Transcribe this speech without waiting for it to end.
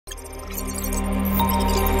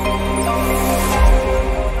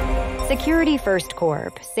Security First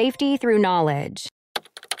Corp. Safety through knowledge.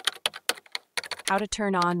 How to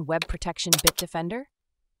turn on web protection Bitdefender?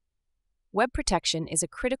 Web protection is a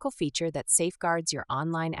critical feature that safeguards your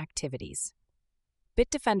online activities.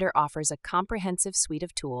 Bitdefender offers a comprehensive suite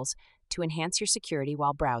of tools to enhance your security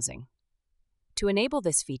while browsing. To enable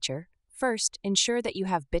this feature, first, ensure that you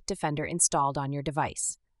have Bitdefender installed on your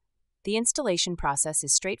device. The installation process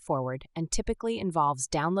is straightforward and typically involves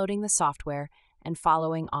downloading the software and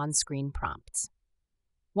following on-screen prompts.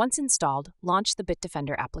 Once installed, launch the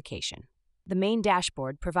Bitdefender application. The main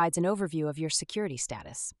dashboard provides an overview of your security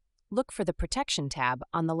status. Look for the Protection tab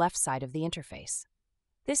on the left side of the interface.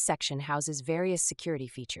 This section houses various security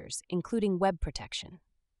features, including web protection.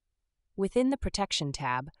 Within the Protection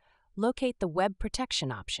tab, locate the Web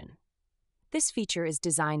Protection option. This feature is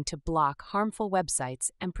designed to block harmful websites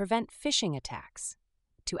and prevent phishing attacks.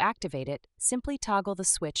 To activate it, simply toggle the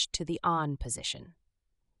switch to the On position.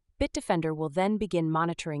 Bitdefender will then begin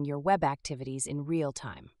monitoring your web activities in real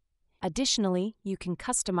time. Additionally, you can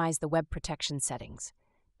customize the web protection settings.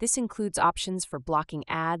 This includes options for blocking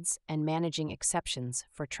ads and managing exceptions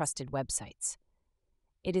for trusted websites.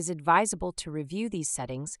 It is advisable to review these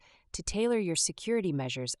settings to tailor your security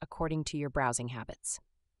measures according to your browsing habits.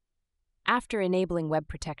 After enabling web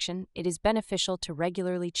protection, it is beneficial to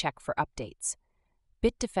regularly check for updates.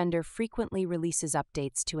 Bitdefender frequently releases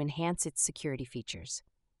updates to enhance its security features.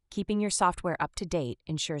 Keeping your software up to date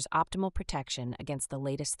ensures optimal protection against the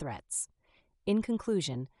latest threats. In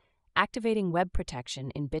conclusion, activating web protection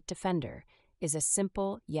in Bitdefender is a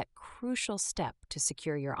simple yet crucial step to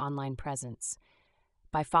secure your online presence.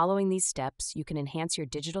 By following these steps, you can enhance your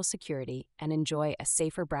digital security and enjoy a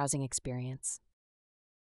safer browsing experience.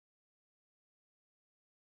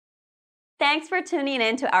 Thanks for tuning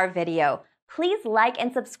in to our video. Please like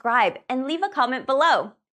and subscribe and leave a comment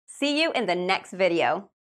below. See you in the next video.